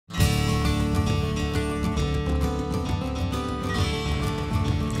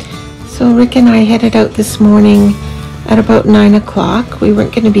So Rick and I headed out this morning at about 9 o'clock. We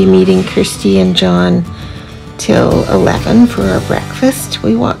weren't going to be meeting Kirsty and John till 11 for our breakfast.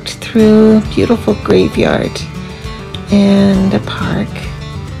 We walked through a beautiful graveyard and a park.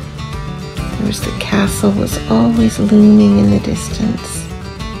 The castle was always looming in the distance.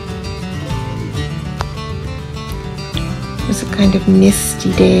 It was a kind of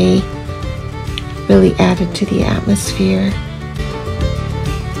misty day, really added to the atmosphere.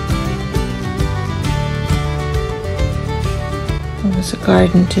 There was a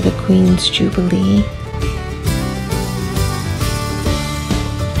garden to the Queen's Jubilee.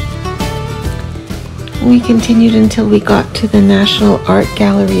 We continued until we got to the National Art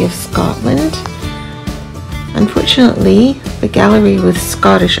Gallery of Scotland. Unfortunately, the gallery with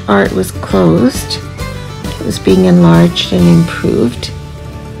Scottish art was closed. It was being enlarged and improved,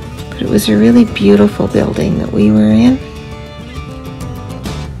 but it was a really beautiful building that we were in.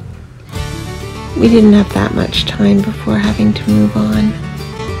 We didn't have that much time before having to move on.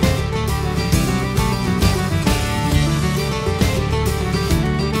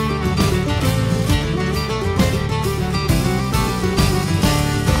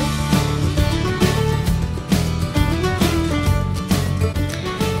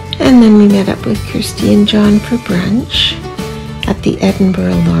 And then we met up with Kirsty and John for brunch at the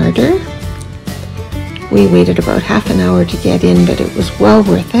Edinburgh larder. We waited about half an hour to get in, but it was well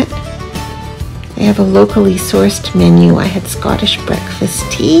worth it. They have a locally sourced menu. I had Scottish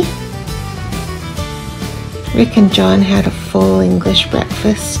breakfast tea. Rick and John had a full English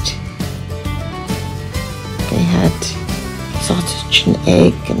breakfast. They had sausage and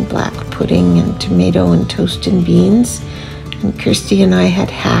egg and black pudding and tomato and toast and beans. And Kirsty and I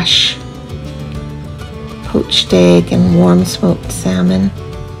had hash, poached egg, and warm smoked salmon.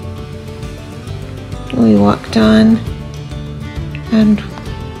 We walked on and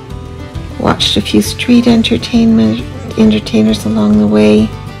watched a few street entertainers along the way.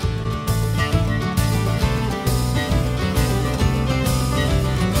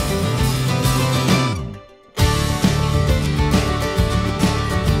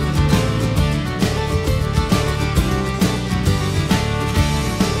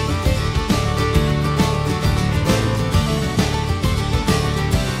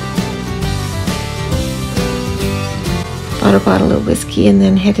 Bought a bottle of whiskey and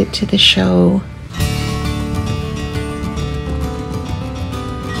then headed to the show.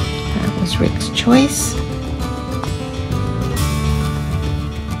 That was Rick's choice.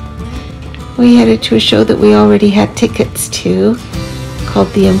 We headed to a show that we already had tickets to,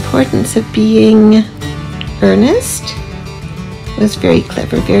 called The Importance of Being Earnest. It was very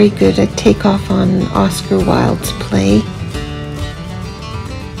clever, very good, a takeoff on Oscar Wilde's play.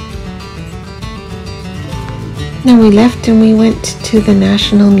 Then we left and we went to the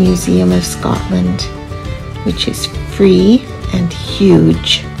National Museum of Scotland, which is free and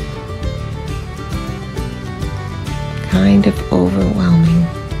huge. Kind of overwhelming.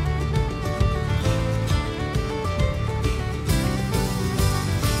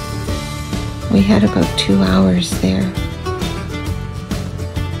 We had about 2 hours there.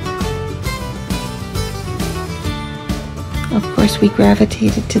 Of course, we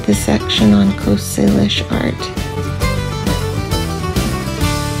gravitated to the section on Coast Salish art.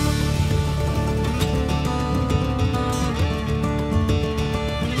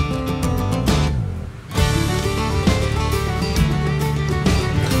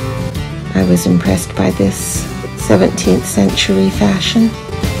 I was impressed by this 17th century fashion.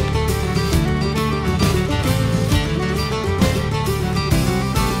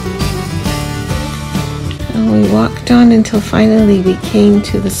 And we walked on until finally we came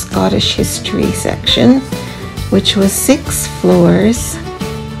to the Scottish history section, which was 6 floors.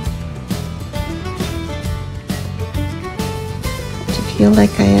 To feel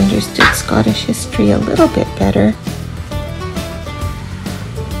like I understood Scottish history a little bit better.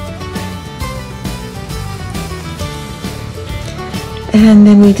 And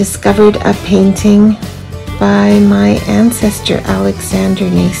then we discovered a painting by my ancestor Alexander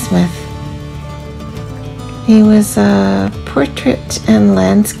Naismith. He was a portrait and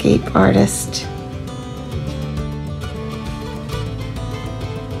landscape artist.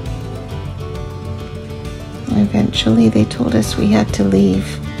 Eventually they told us we had to leave.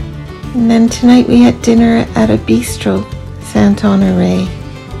 And then tonight we had dinner at a bistro, Saint-Honoré.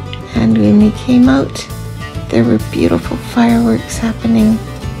 And when we came out, there were beautiful fireworks happening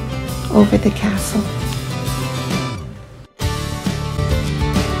over the castle.